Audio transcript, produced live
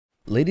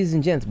Ladies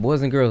and gents,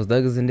 boys and girls,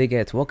 Douglas and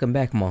Diggets, welcome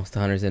back, Monster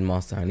Hunters and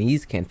Monster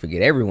Hunties. Can't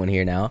forget everyone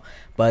here now,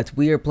 but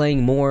we are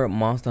playing more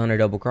Monster Hunter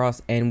Double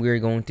Cross, and we are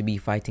going to be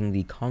fighting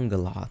the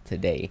Congala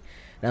today.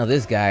 Now,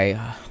 this guy,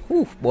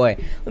 whew, boy,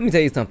 let me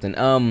tell you something.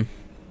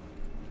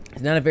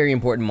 It's not a very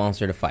important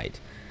monster to fight.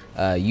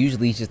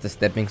 Usually, he's just a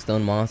stepping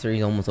stone monster.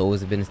 He's almost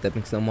always been a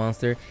stepping stone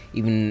monster,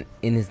 even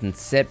in his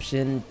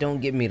inception.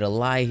 Don't get me to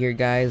lie here,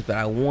 guys, but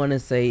I want to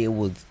say it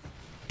was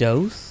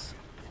Dose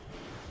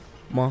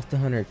Monster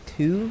Hunter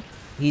 2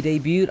 he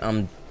debuted.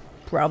 I'm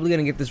probably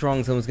gonna get this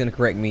wrong, someone's gonna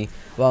correct me.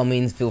 By all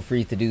means, feel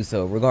free to do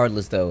so.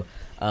 Regardless though,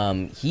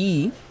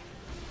 he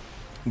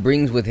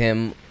brings with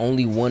him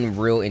only one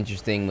real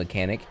interesting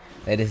mechanic.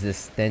 That is the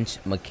stench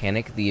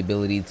mechanic, the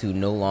ability to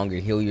no longer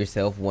heal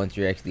yourself once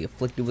you're actually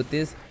afflicted with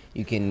this.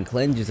 You can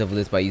cleanse yourself of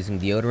this by using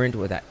deodorant,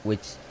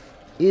 which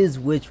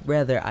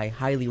rather I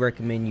highly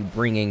recommend you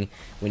bringing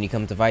when you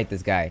come to fight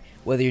this guy,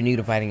 whether you're new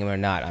to fighting him or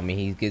not. I mean,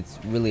 he gets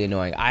really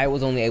annoying. I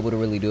was only able to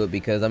really do it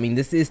because, I mean,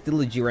 this is still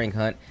a G rank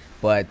hunt,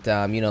 but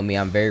you know me,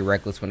 I'm very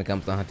reckless when it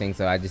comes to hunting,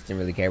 so I just didn't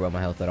really care about my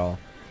health at all.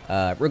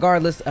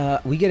 Regardless,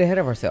 we get ahead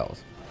of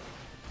ourselves.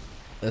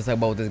 Let's talk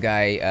about what this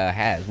guy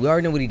has. We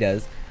already know what he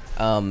does.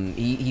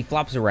 He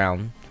flops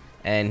around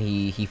and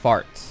he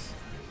farts.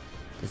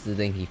 This is the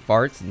thing. He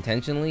farts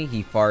intentionally.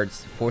 He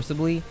farts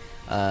forcibly.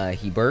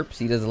 He burps.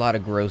 He does a lot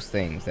of gross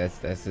things.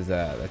 That's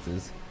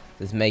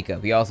his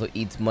makeup. He also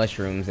eats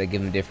mushrooms that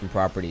give him different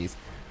properties.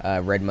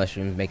 Red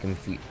mushrooms make him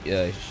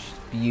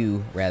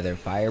spew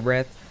fire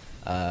breath.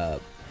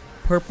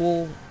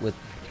 Purple with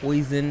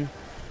poison.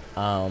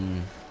 I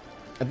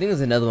think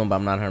there's another one, but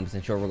I'm not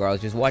 100% sure.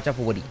 Regardless, just watch out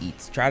for what he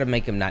eats. Try to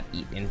make him not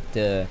eat, and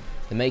to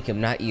make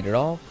him not eat at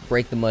all,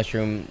 break the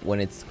mushroom when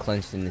it's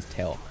clenched in his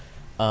tail.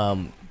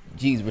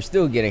 Geez, we're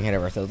still getting ahead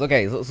of ourselves.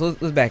 Okay, so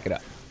let's back it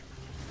up.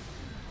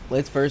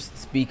 Let's first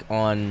speak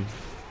on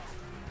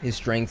his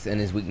strengths and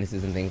his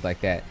weaknesses and things like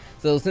that.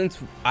 So since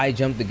I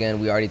jumped the gun,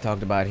 we already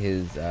talked about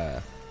his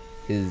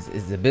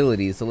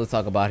abilities. So let's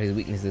talk about his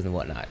weaknesses and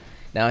whatnot.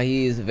 Now,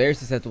 he is very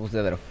susceptible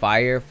to that of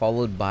fire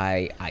followed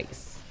by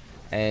ice,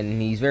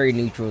 and he's very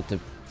neutral to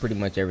pretty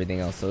much everything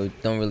else. So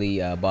don't really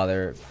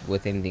bother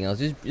with anything else.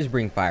 Just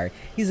bring fire.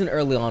 He's an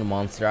early on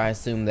monster. I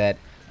assume that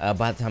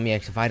by the time you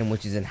actually fight him,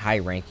 which is in high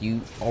rank,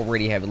 you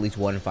already have at least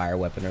one fire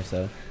weapon or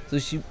so. So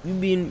you'd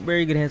be in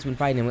very good hands when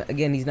fighting him.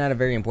 Again, he's not a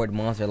very important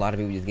monster. A lot of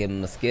people just give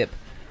him a skip.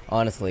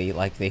 Honestly,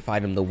 like, they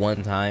fight him the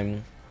one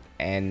time,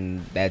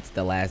 and that's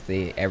the last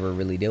they ever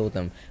really deal with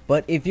him.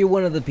 But if you're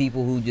one of the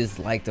people who just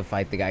like to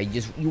fight the guy,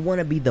 you want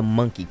to be the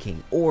Monkey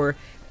King, or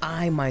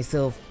I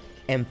myself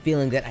am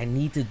feeling that I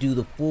need to do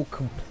the full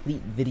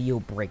complete video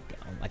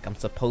breakdown like I'm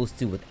supposed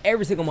to with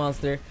every single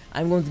monster,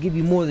 I'm going to give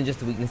you more than just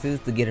the weaknesses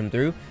to get him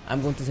through.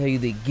 I'm going to tell you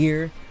the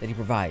gear that he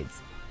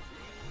provides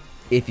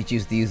if you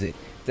choose to use it.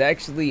 It's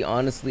actually,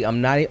 honestly,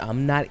 I'm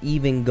not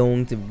even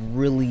going to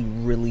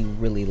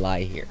really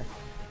lie here.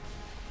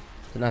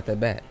 It's not that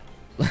bad.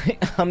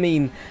 I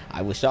mean,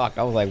 I was shocked.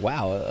 I was like,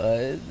 wow,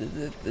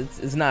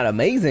 it's not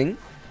amazing.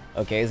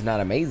 Okay, it's not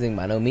amazing.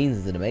 By no means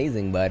is it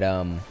amazing, but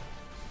I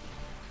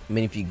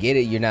mean, if you get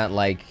it, you're not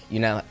at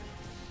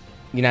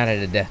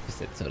a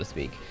deficit, so to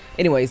speak.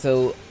 Anyway,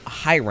 so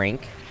high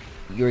rank,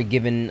 you're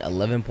given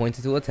 11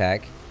 points to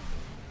attack,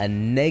 a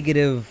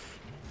negative,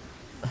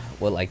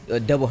 well, like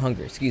double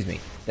hunger, excuse me.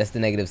 That's the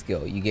negative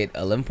skill. You get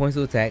 11 points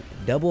to attack,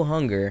 double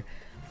hunger,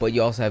 but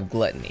you also have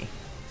gluttony.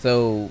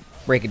 So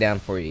break it down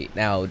for you.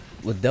 Now,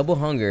 with double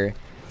hunger,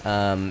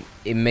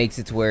 it makes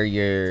it to where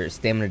your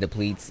stamina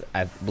depletes,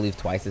 I believe,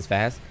 twice as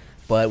fast.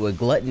 But with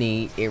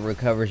gluttony, it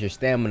recovers your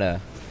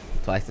stamina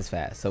twice as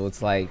fast. So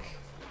it's like,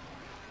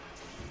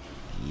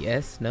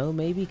 yes, no,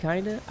 maybe,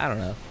 kinda, I don't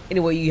know.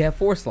 Anyway, you have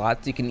 4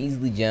 slots. You can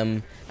easily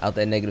gem out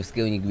that negative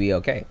skill and you can be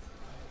okay.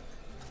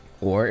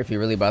 Or if you're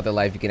really about their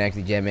life, you can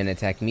actually gem in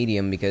attack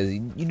medium, because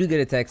you do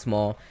get attack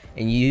small,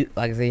 and you,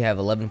 like I say, you have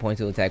 11 points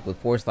to attack. With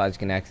 4 slots, you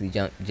can actually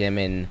gem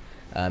in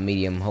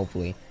medium,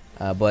 hopefully.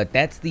 But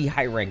that's the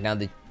high rank. Now,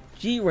 the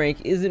G rank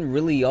isn't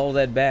really all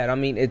that bad. I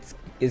mean, it's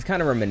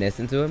kind of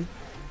reminiscent to him,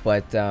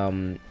 but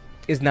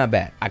it's not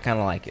bad. I kind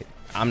of like it.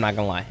 I'm not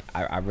gonna lie,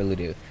 I really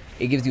do.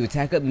 It gives you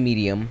attack up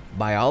medium,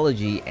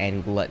 biology,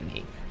 and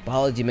gluttony.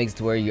 Biology makes it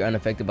to where you're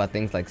unaffected by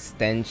things like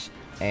stench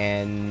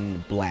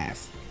and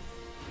blast.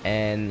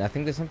 And I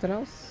think there's something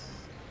else.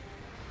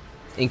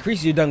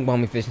 Increase your dunk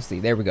bomb efficiency.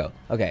 There we go.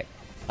 Okay.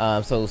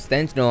 So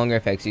stench no longer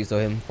affects you, so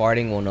him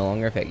farting will no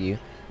longer affect you.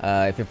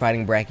 If you're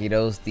fighting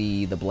Brachydos,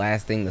 the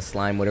blasting, the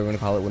slime, whatever you want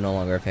to call it, will no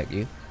longer affect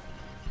you.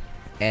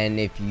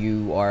 And if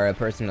you are a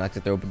person who likes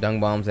to throw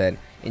dung bombs at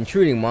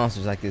intruding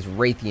monsters like this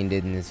Raytheon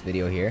did in this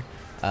video here,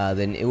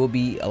 then it will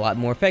be a lot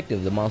more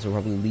effective. The monster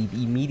will probably leave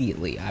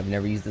immediately. I've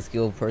never used the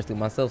skill personally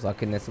myself, so I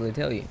couldn't necessarily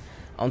tell you.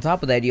 On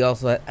top of that, you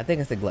also, I think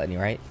I said gluttony,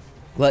 right?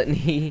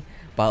 Gluttony,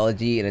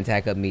 biology, and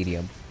attack up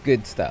medium.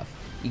 Good stuff.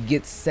 You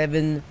get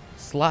 7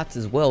 slots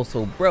as well,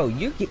 so bro,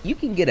 you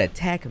can get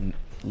attack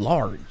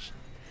large,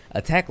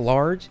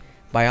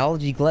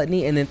 biology,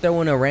 gluttony, and then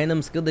throw in a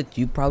random skill that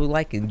you probably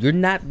like, and you're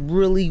not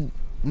really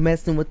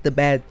messing with the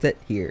bad set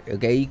here.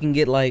 Okay, you can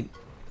get like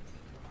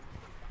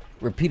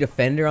repeat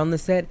offender on the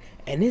set,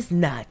 and it's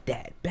not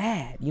that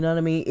bad. You know what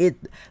I mean?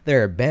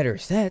 There are better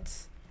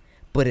sets,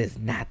 but it's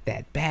not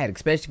that bad.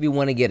 Especially if you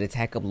want to get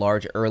attack up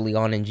large early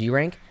on in G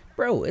rank,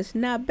 bro. It's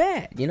not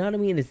bad. You know what I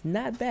mean? It's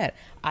not bad.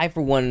 I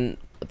for one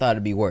thought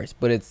it'd be worse,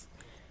 but it's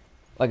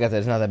like I said,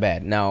 it's not that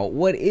bad. Now,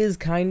 what is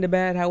kind of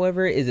bad,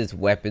 however, is its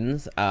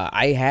weapons.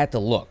 I had to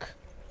look.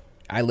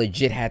 I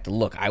legit had to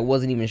look. I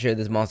wasn't even sure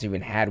this monster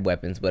even had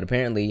weapons, but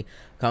apparently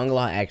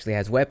Congala actually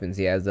has weapons.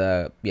 He has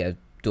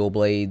dual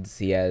blades.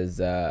 He has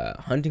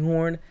hunting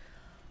horn.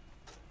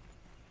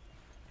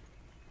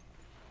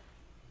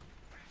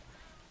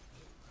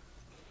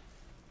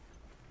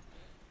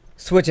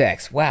 Switch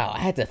axe. Wow, I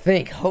had to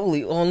think.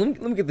 Holy, oh,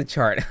 let me get the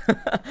chart.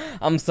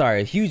 I'm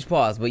sorry, huge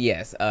pause, but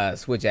yes,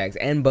 switch axe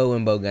and bow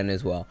gun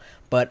as well.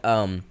 But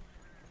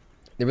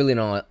they're really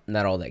not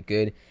all that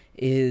good.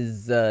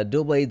 His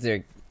dual blades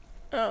are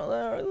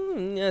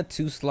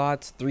 2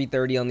 slots,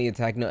 330 on the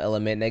attack, no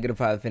element,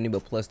 -5 affinity,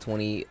 but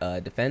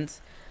 +20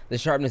 defense. The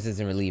sharpness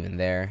isn't really even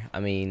there.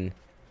 I mean,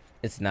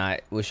 it's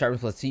not. With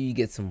sharpness +2, you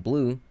get some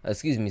blue.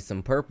 Excuse me,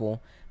 some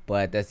purple.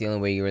 But that's the only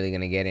way you're really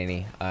gonna get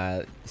any.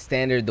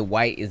 Standard, the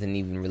white isn't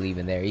even really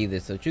even there either.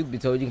 So truth be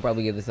told, you can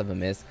probably give this up a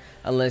miss,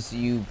 unless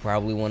you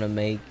probably want to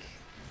make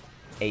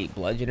a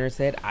bludgeoner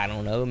set. I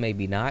don't know,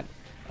 maybe not.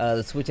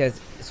 The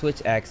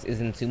switch axe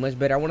isn't too much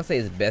better. I want to say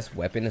his best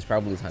weapon is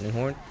probably his hunting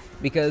horn,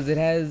 because it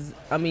has,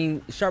 I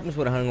mean, sharpness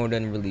with a hunting horn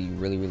doesn't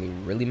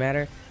really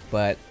matter,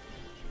 but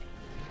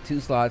 2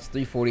 slots,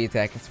 340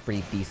 attack, it's a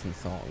pretty decent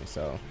song.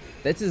 So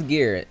that's his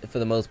gear for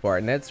the most part,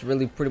 and that's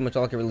really pretty much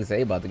all I can really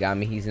say about the guy. I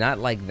mean, he's not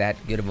like that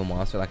good of a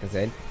monster, like I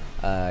said.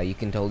 You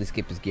can totally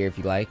skip his gear if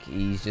you like.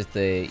 He's just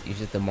a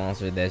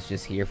monster that's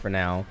just here for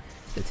now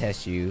to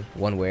test you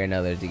one way or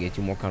another to get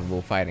you more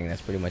comfortable fighting.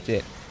 That's pretty much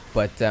it.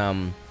 But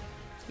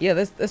yeah,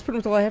 that's pretty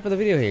much all I have for the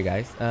video here,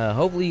 guys.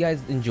 Hopefully you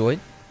guys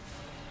enjoyed.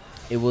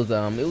 It was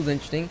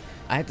interesting.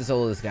 I had to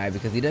solo this guy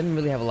because he doesn't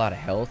really have a lot of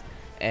health,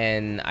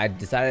 and I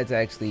decided to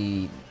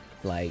actually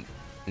like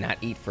not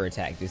eat for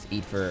attack, just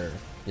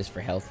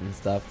for health and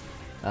stuff,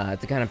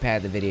 to kind of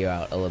pad the video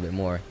out a little bit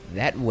more.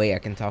 That way I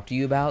can talk to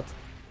you about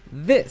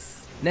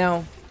this.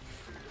 Now,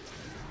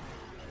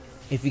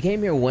 if you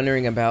came here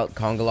wondering about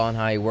Congala and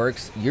how he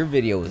works, your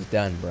video is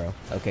done, bro.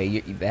 Okay,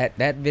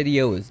 that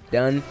video is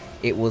done.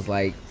 It was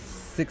like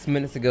 6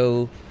 minutes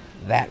ago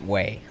that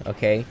way.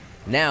 Okay,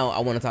 now I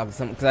want to talk to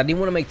something, because I didn't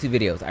want to make 2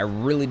 videos. I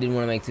really didn't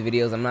want to make 2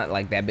 videos. I'm not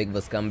like that big of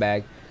a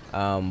scumbag.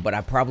 But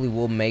I probably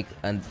will make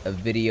a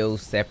video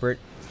separate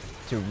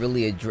to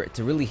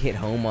really hit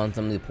home on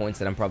some of the points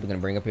that I'm probably going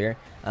to bring up here,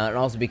 and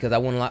also because I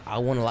want a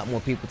lot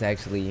more people to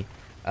actually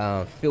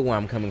feel where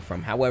I'm coming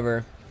from.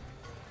 However,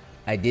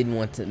 I didn't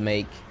want to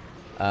make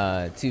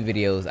 2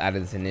 videos out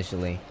of this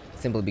initially,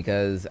 simply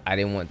because I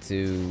didn't want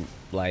to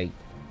like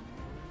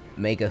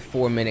make a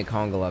 4-minute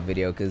Congala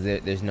video, because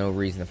there's no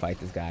reason to fight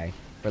this guy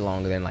for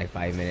longer than like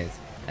 5 minutes,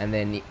 and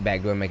then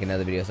backdoor make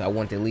another video. So I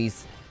want to at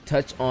least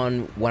touch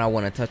on what I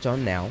want to touch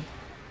on now,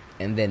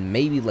 and then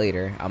maybe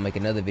later I'll make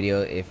another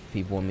video if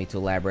people want me to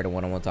elaborate on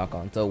what I want to talk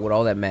on. So with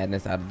all that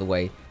madness out of the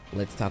way,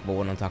 let's talk about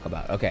what I'm talking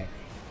about. Okay,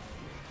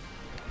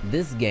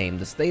 this game,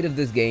 the state of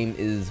this game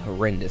is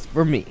horrendous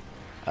for me,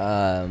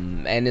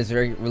 and it's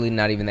really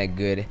not even that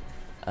good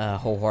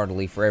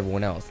wholeheartedly for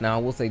everyone else. Now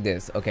I will say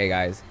this, okay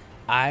guys,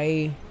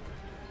 I'm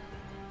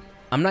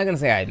not gonna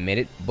say I admit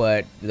it,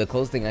 but the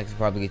closest thing I can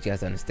probably get you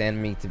guys to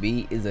understand me to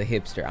be is a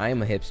hipster. I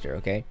am a hipster,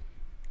 okay?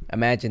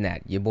 Imagine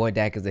that. Your boy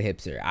Dak is a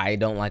hipster. I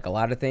don't like a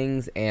lot of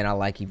things, and I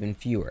like even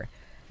fewer.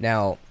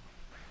 Now,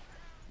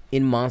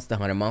 in Monster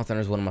Hunter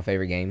is one of my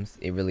favorite games.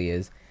 It really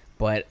is.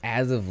 But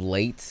as of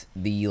late,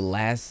 the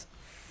last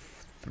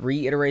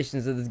 3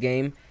 iterations of this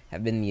game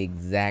have been the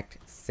exact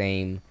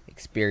same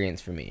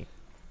experience for me.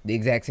 The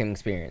exact same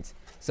experience.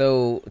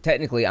 So,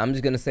 technically, I'm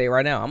just going to say it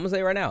right now. I'm going to say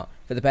it right now.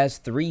 For the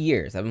past 3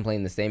 years, I've been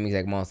playing the same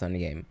exact Monster Hunter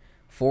game.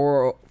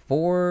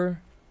 4X,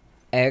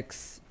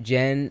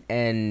 Gen,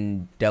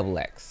 and Double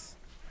X.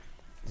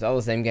 It's all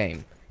the same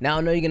game. Now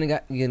I know you're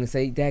gonna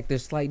say, Dak,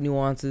 there's slight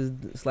nuances,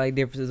 slight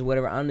differences,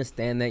 whatever. I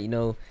understand that, you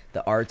know,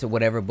 the arts or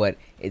whatever, but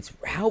it's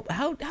how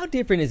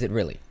different is it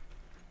really?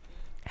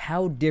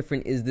 How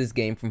different is this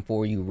game from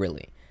 4U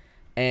really?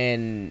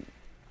 And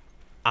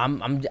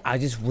I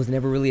just was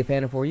never really a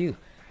fan of 4U.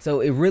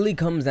 So it really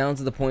comes down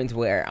to the point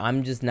where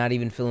I'm just not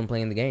even feeling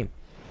playing the game.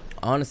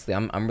 Honestly,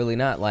 I'm really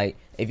not. Like,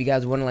 if you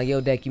guys are wondering, like,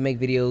 yo, Dak, you make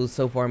videos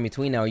so far in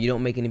between now, or you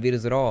don't make any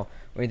videos at all,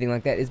 or anything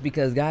like that, it's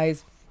because,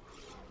 guys,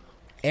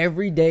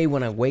 every day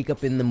when I wake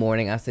up in the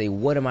morning, I say,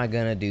 what am I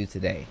gonna do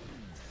today?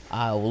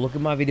 I will look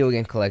at my video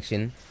game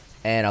collection,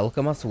 and I'll look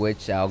at my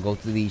Switch, I'll go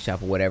to the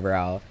eShop or whatever,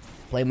 I'll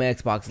play my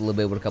Xbox a little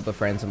bit with a couple of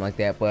friends, something like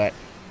that. But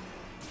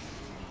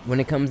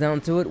when it comes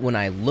down to it, when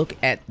I look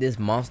at this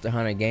Monster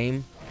Hunter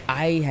game,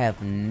 I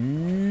have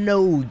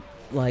no,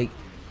 like,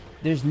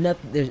 there's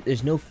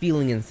no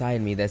feeling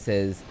inside me that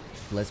says,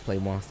 let's play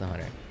Monster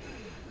Hunter.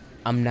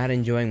 I'm not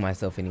enjoying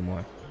myself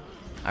anymore.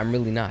 I'm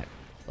really not.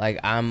 Like,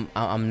 I'm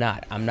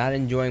not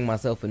enjoying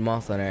myself in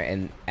Monster Hunter,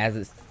 and as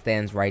it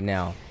stands right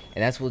now,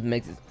 and that's what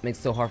makes it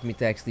so hard for me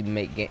to actually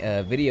make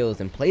videos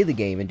and play the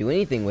game and do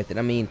anything with it.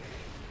 I mean,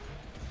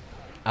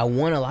 I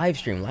want a live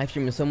stream. Live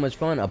stream is so much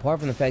fun. Apart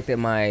from the fact that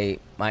my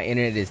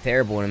internet is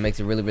terrible and it makes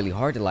it really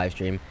hard to live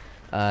stream.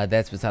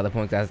 That's beside the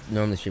point. I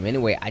normally stream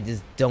anyway. I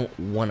just don't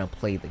want to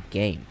play the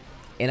game.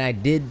 And I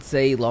did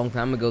say a long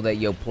time ago that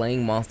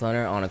playing Monster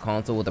Hunter on a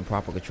console with a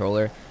proper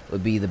controller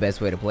would be the best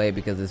way to play it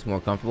because it's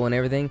more comfortable and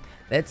everything.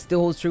 That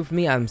still holds true for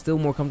me. I'm still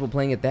more comfortable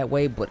playing it that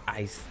way, but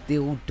I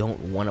still don't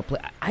want to play.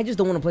 I just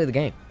don't want to play the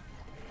game.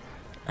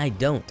 I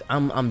don't.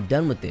 I'm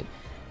done with it.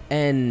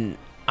 And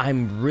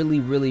I'm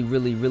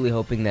really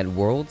hoping that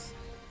Worlds,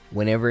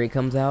 whenever it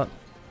comes out,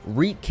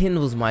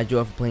 rekindles my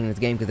joy for playing this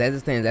game, because as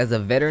it stands, as a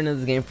veteran of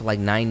this game for like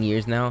 9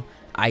 years now,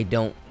 I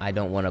don't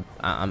want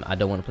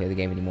to play the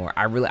game anymore.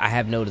 I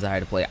have no desire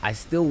to play. I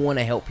still want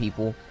to help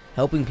people.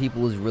 Helping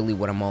people is really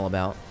what I'm all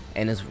about,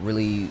 and it's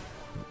really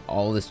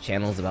all this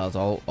channel is about. It's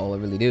all I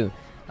really do.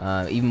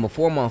 Even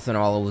before Monster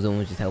Hunter, all I was doing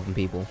was just helping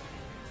people.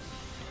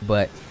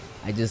 But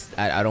I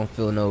don't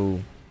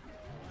feel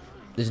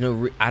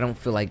I don't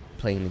feel like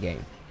playing the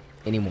game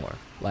anymore.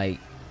 Like,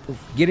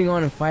 getting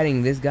on and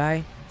fighting this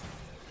guy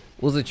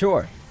was a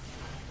chore.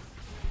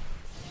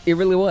 It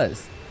really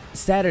was.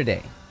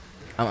 Saturday,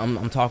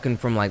 I'm talking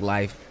from like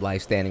live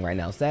standing right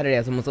now. Saturday,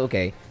 I was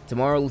okay,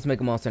 tomorrow let's make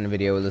a Monster Hunter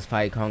video. Let's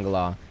fight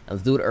Congala, and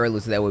let's do it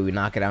early so that way we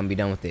knock it out and be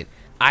done with it.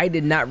 I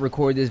did not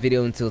record this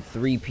video until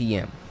 3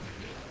 p.m.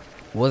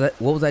 What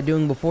was I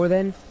doing before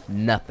then?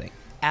 Nothing.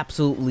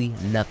 Absolutely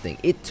nothing.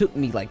 It took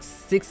me like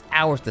 6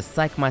 hours to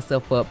psych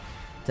myself up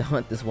to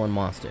hunt this one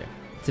monster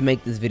to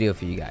make this video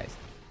for you guys.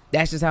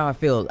 That's just how I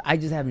feel. I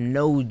just have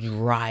no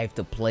drive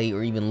to play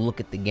or even look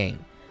at the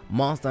game.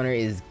 Monster Hunter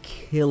is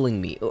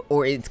killing me,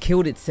 or it's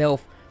killed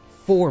itself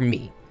for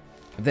me,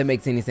 if that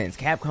makes any sense.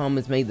 Capcom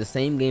has made the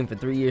same game for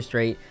 3 years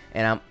straight,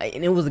 and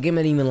it was a game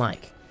I didn't even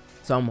like.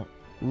 So I'm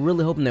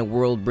really hoping that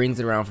World brings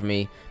it around for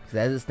me, because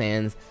as it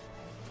stands,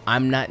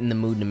 I'm not in the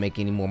mood to make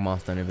any more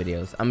Monster Hunter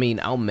videos. I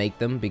mean, I'll make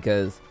them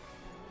because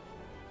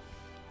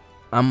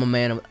I'm a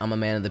man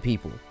of the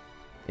people.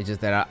 It's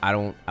just that I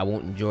won't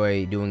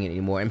enjoy doing it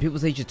anymore. And people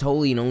say you should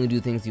totally and only do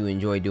things you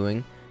enjoy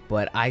doing,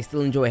 but I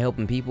still enjoy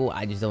helping people.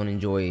 I just don't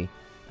enjoy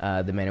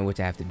the manner in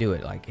which I have to do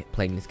it, like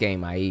playing this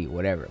game, i.e.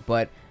 whatever.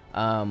 But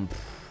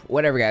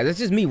whatever, guys. That's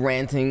just me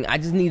ranting. I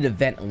just need to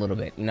vent a little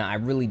bit. You know, I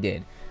really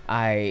did.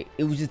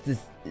 It was just this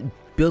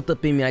built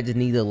up in me. I just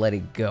need to let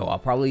it go. I'll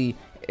probably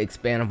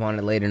expand upon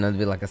it later in another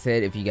video, like I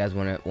said, if you guys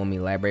want me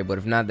to elaborate. But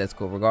if not, that's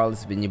cool. Regardless,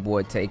 it's been your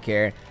boy. Take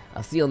care.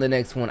 I'll see you on the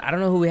next one. I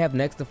don't know who we have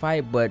next to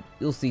fight, but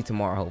you'll see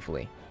tomorrow,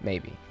 hopefully.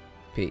 Maybe.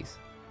 Peace.